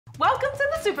Welcome to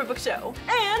the Superbook Show.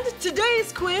 And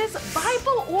today's quiz,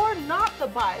 Bible or not the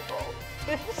Bible?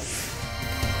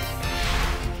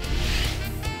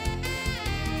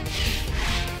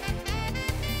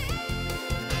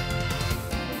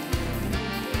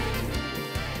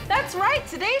 That's right,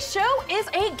 today's show is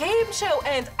a game show,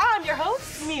 and I'm your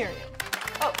host, Miriam.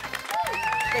 Oh,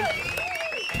 thank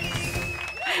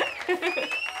you.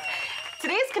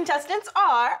 Today's contestants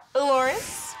are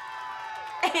Lawrence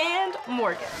and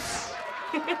Morgan.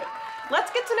 Let's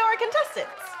get to know our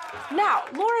contestants. Now,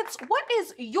 Lawrence, what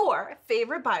is your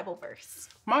favorite Bible verse?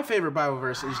 My favorite Bible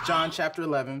verse is John chapter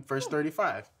 11, verse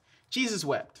 35. Jesus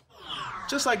wept,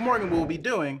 just like Morgan will be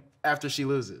doing after she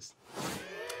loses.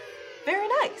 Very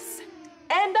nice.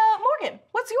 And Morgan,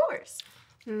 what's yours?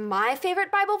 My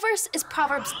favorite Bible verse is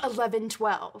Proverbs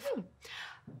 11:12.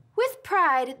 With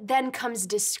pride then comes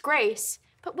disgrace,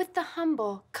 but with the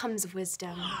humble comes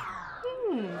wisdom.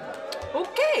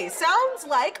 Okay, sounds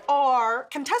like our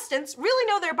contestants really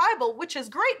know their Bible, which is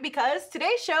great because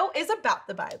today's show is about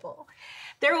the Bible.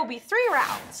 There will be 3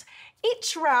 rounds.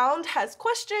 Each round has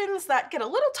questions that get a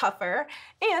little tougher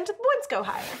and the points go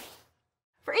higher.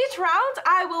 For each round,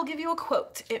 I will give you a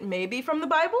quote. It may be from the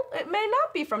Bible, it may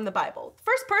not be from the Bible.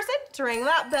 First person to ring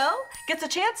that bell gets a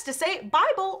chance to say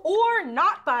Bible or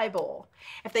not Bible.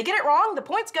 If they get it wrong, the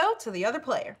points go to the other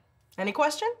player. Any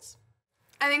questions?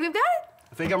 I think we've got it.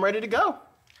 I think I'm ready to go.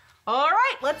 All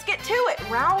right, let's get to it.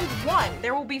 Round 1.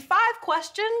 There will be 5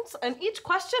 questions, and each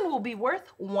question will be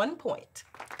worth 1 point.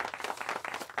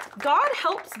 God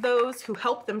helps those who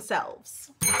help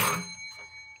themselves.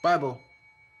 Bible.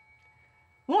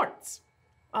 Lawrence,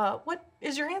 what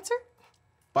is your answer?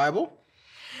 Bible.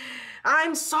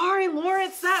 I'm sorry,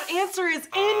 Lawrence, that answer is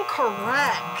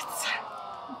incorrect.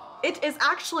 It is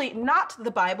actually not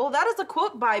the Bible. That is a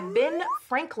quote by Ben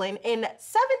Franklin in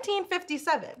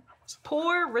 1757.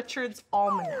 Poor Richard's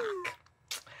Almanac.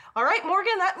 All right,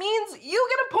 Morgan, that means you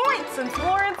get a point since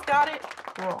Lawrence got it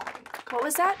wrong. What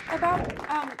was that about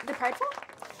the prideful?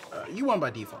 You won by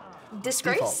default.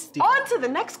 Disgrace? Default. On to the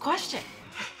next question.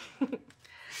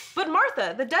 But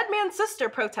Martha, the dead man's sister,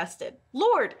 protested,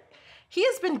 Lord, he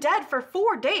has been dead for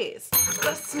 4 days.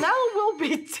 The smell will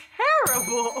be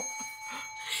terrible.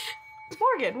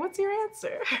 Morgan, what's your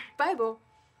answer? Bible.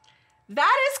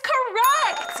 That is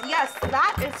correct! Yes,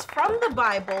 that is from the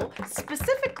Bible,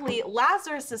 specifically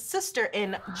Lazarus' sister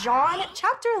in John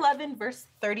chapter 11, verse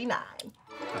 39.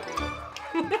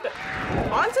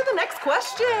 On to the next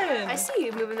question. I see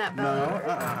you moving that bell. No,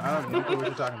 I don't know what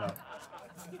you're talking about.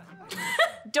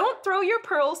 Don't throw your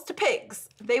pearls to pigs.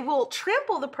 They will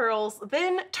trample the pearls,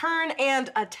 then turn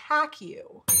and attack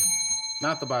you.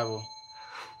 Not the Bible.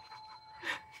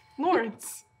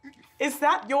 Lawrence, is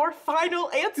that your final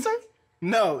answer?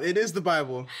 No, it is the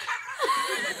Bible.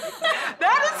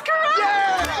 That is correct!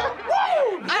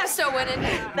 Yeah! I'm so winning.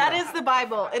 That is the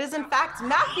Bible. It is in fact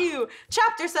Matthew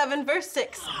chapter 7, verse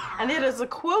 6. And it is a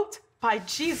quote by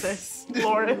Jesus,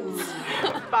 Lawrence.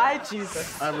 By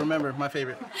Jesus. I remember, my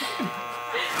favorite.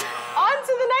 On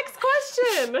to the next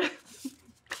question.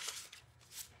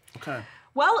 Okay.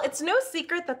 Well, it's no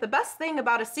secret that the best thing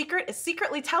about a secret is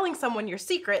secretly telling someone your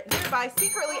secret, thereby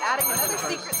secretly adding another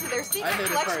secret to their secret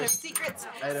collection of secrets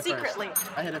secretly.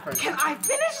 I hit it first. Can I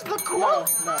finish the quote,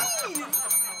 No. please?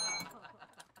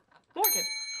 Morgan,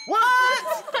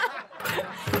 What?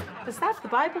 is that the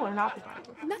Bible or not the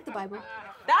Bible? Not the Bible.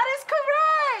 That is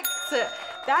correct!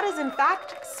 That is in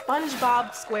fact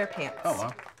SpongeBob SquarePants. Oh,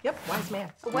 wow. Yep, wise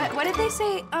man. What did they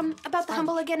say about the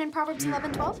humble again in Proverbs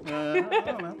 11:12? I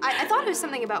don't know. I thought it was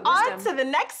something about On wisdom. to the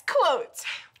next quote.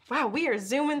 Wow, we are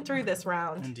zooming through this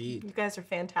round. Indeed. You guys are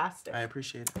fantastic. I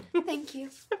appreciate it. Thank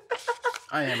you.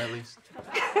 I am, at least.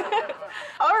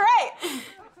 All right.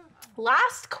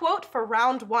 Last quote for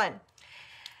round 1.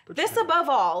 This above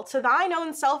all, to thine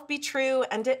own self be true,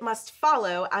 and it must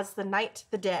follow as the night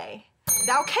the day.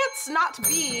 Thou canst not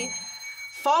be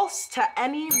false to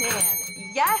any man.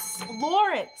 Yes,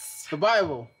 Lawrence. The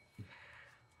Bible.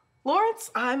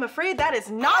 Lawrence, I'm afraid that is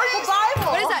not the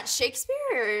Bible. What is that,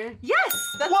 Shakespeare?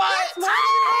 Yes, that's What?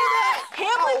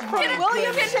 Hamlet from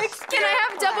William goodness. Shakespeare. Can I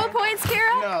have double points,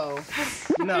 Kara? No.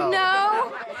 No.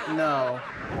 No. No.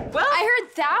 Well, I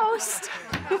heard thoust.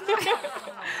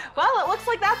 well, it looks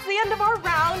like that's the end of our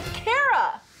round.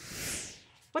 Kara,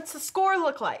 what's the score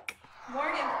look like?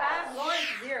 Morgan 5, Lawrence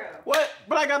 0. What?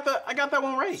 But I got that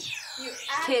one right. You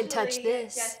Can't touch actually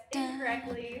this. guessed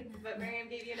incorrectly, but Miriam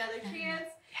gave you another chance.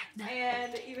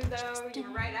 And even though you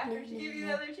were right after she gave you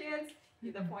the other chance,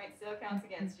 the point still counts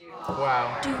against you.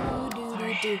 Wow. Do, do,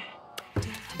 do, do.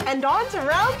 And on to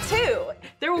round 2.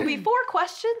 There will be 4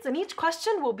 questions, and each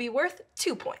question will be worth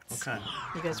 2 points. Okay.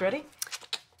 You guys ready?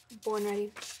 Born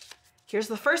ready. Here's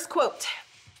the first quote.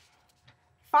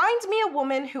 Find me a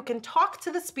woman who can talk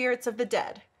to the spirits of the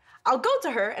dead. I'll go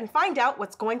to her and find out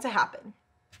what's going to happen.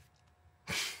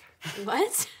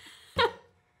 What?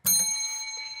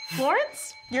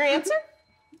 Lawrence, your answer?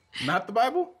 Not the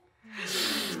Bible?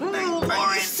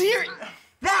 Lawrence,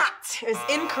 that is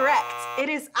incorrect. It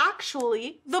is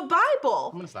actually the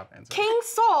Bible. I'm gonna stop answering. King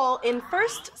Saul in 1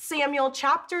 Samuel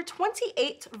chapter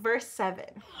 28, verse 7.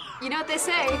 You know what they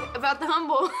say about the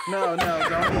humble. No,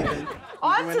 don't even.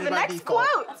 On You to went the by next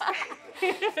default.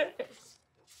 quote.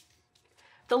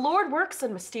 The Lord works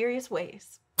in mysterious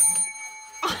ways.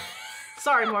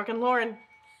 Sorry, Morgan. Lauren.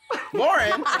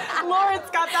 Lauren, Lawrence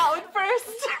got that one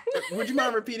first. would you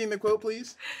mind repeating the quote,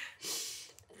 please?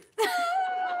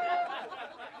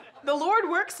 The Lord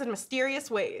works in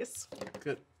mysterious ways.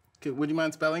 Good. Would you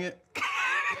mind spelling it?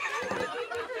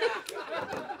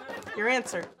 Your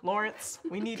answer, Lawrence.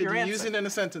 We need Could your you answer. use it in a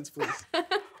sentence, please?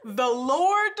 The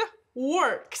Lord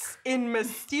works in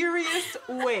mysterious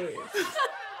ways.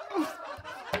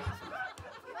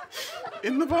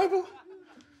 In the Bible?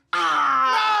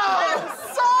 I'm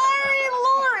sorry,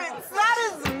 Lawrence. That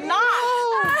is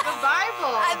not the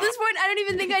Bible. At this point, I don't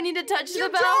even think I need to touch the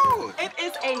bell. Don't. It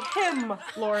is a hymn,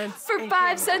 Lawrence. For A 5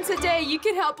 hymn. cents a day, you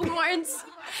can help Lawrence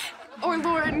or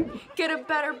Lauren get a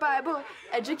better Bible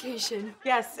education.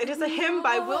 Yes, it is a hymn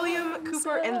by William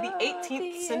Cooper in the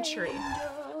 18th century.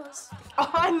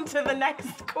 On to the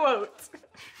next quote.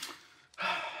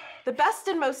 The best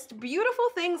and most beautiful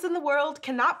things in the world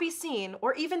cannot be seen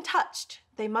or even touched.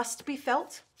 They must be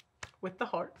felt with the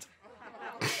heart.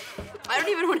 I don't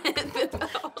even want to hit the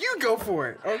bell. You go for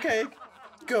it, okay?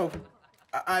 Go.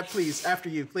 I please, after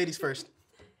you. Ladies first.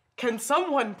 Can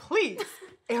someone please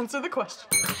answer the question?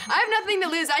 I have nothing to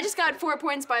lose. I just got 4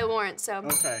 points by Lawrence, so.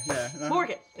 Okay, yeah.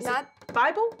 Morgan, is Not- it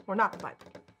Bible or not the Bible?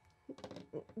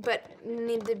 But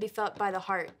need to be felt by the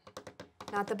heart.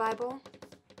 Not the Bible?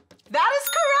 That is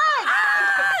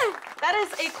correct! That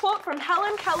is a quote from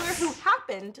Helen Keller, who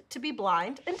happened to be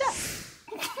blind and deaf.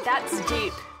 That's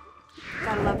deep.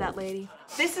 Gotta love that lady.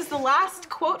 This is the last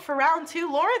quote for round 2.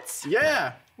 Lawrence,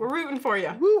 Yeah. we're rooting for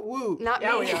you. Woo woo. Not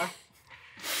Yeah, me. we are.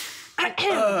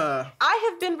 I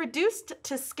have been reduced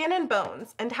to skin and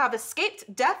bones and have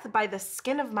escaped death by the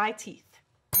skin of my teeth.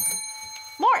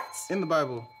 Lawrence, In the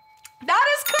Bible. that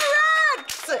is correct!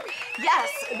 Yes,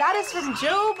 that is from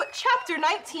Job chapter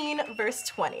 19, verse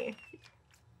 20.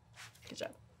 Good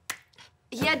job.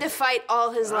 He had to fight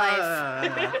all his life,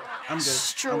 I'm good.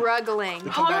 struggling.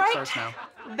 Come back Alright. starts now.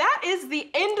 That is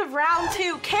the end of round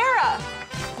 2. Kara,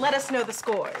 let us know the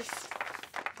scores.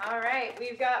 All right,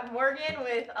 we've got Morgan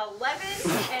with 11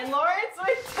 and Lawrence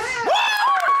with 10.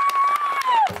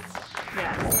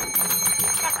 Yes.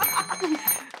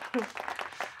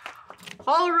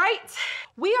 All right,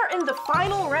 we are in the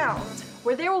final round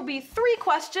where there will be 3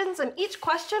 questions and each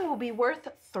question will be worth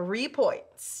 3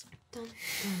 points. Dun,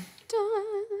 dun.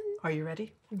 Are you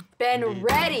ready? Been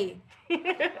ready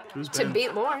Who's to been?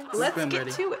 beat Lawrence. Let's been get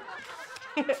ready? to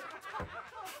it.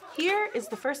 Here is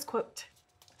the first quote.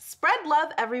 Spread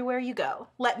love everywhere you go.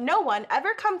 Let no one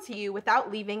ever come to you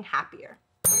without leaving happier.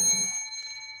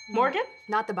 Morgan?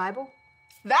 Not the Bible?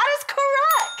 That is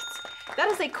correct! That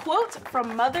is a quote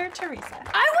from Mother Teresa.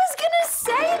 I was gonna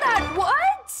say that.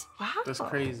 What? Wow. That's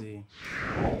crazy.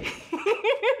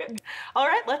 All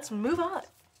right, let's move on.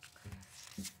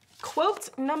 Quote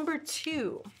number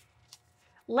 2.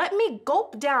 Let me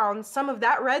gulp down some of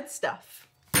that red stuff.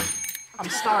 I'm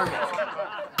starving.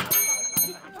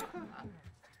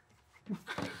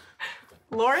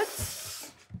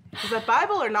 Lawrence, is that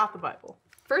Bible or not the Bible?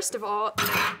 First of all,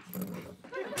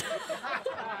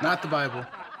 Not the Bible.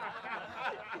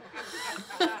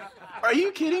 Are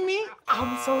you kidding me?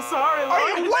 I'm so sorry,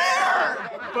 Lawrence.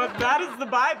 Where? But that is the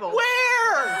Bible.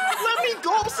 Where? Let me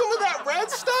gulp some of that red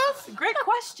stuff? Great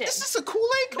question. Is this a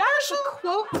Kool-Aid That is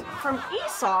commercial? a quote from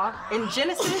Esau in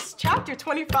Genesis chapter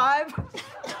 25.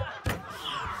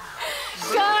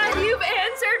 God, you've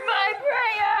answered my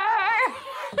prayer.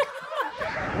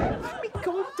 Let me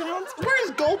gulp down.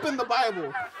 Where's gulp in the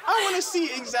Bible? I want to see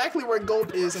exactly where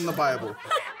gulp is in the Bible.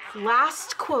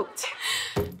 Last quote.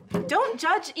 Don't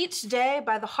judge each day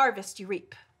by the harvest you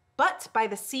reap, but by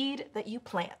the seed that you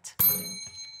plant.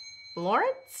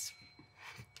 Lawrence?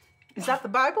 Is that the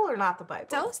Bible or not the Bible?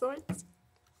 Tell us, Lawrence.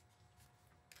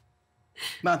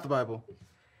 Not the Bible.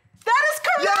 That is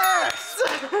correct!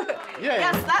 Yeah.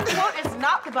 Yes, that quote is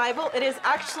not the Bible. It is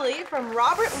actually from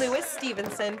Robert Louis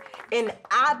Stevenson in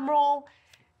Admiral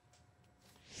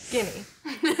Guinea.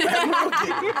 Admiral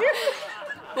Guinea.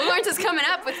 Well, Lawrence is coming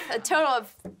up with a total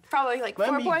of probably like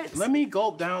 4 points. Let me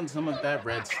gulp down some of that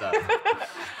red stuff.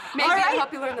 Maybe All right. it'll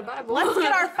help you learn the Bible. Let's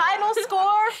get our final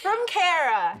score from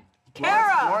Kara.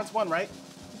 Kara. Lawrence won, right?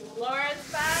 Lawrence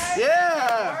 5.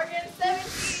 Yeah. Morgan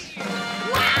 17.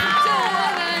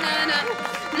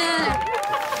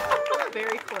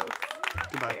 Very close.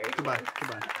 Goodbye.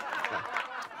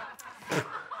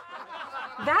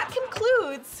 That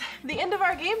concludes the end of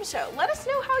our game show. Let us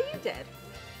know how you did.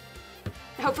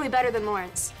 Hopefully better than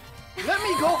Lawrence. Let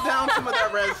me gulp down some of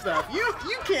that red stuff. You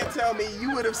can't tell me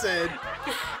you would have said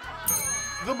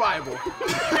the Bible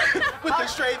with a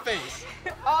straight face.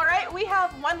 All right, we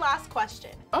have one last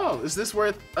question. Oh, is this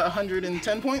worth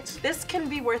 110 points? This can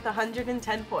be worth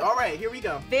 110 points. All right, here we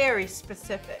go. Very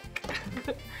specific.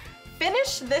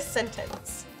 Finish this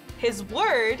sentence. His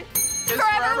word It's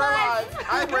forever alive.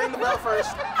 I rang the bell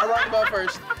first.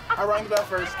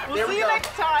 We'll There see we you go. next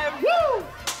time. Woo!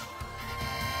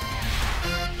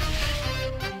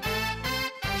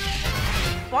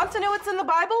 Want to know what's in the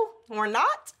Bible or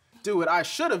not? Do what I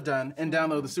should have done and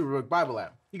download the Superbook Bible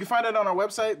app. You can find it on our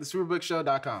website,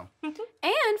 thesuperbookshow.com.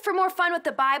 And for more fun with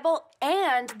the Bible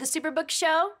and the Superbook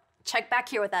Show, check back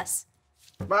here with us.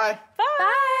 Bye.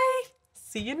 Bye.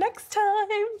 See you next time.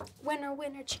 Winner,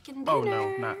 chicken dinner. Oh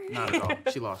no, not at all.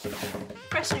 She lost.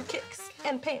 Pressure kicks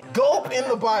and pants. Gulp in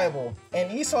the Bible.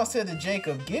 And Esau said to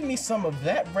Jacob, give me some of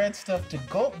that red stuff to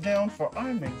gulp down for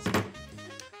our mates.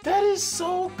 That is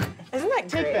so... Isn't that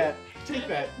great? Take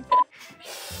that.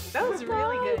 That was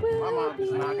really good. My mom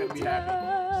is not gonna be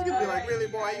happy. She's gonna be like, really,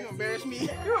 boy, you embarrass me?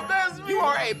 You embarrass me? You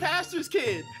are a pastor's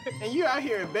kid, and you're out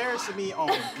here embarrassing me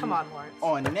on Come on, Lawrence.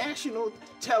 on national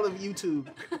YouTube.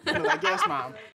 You're like, yes, mom.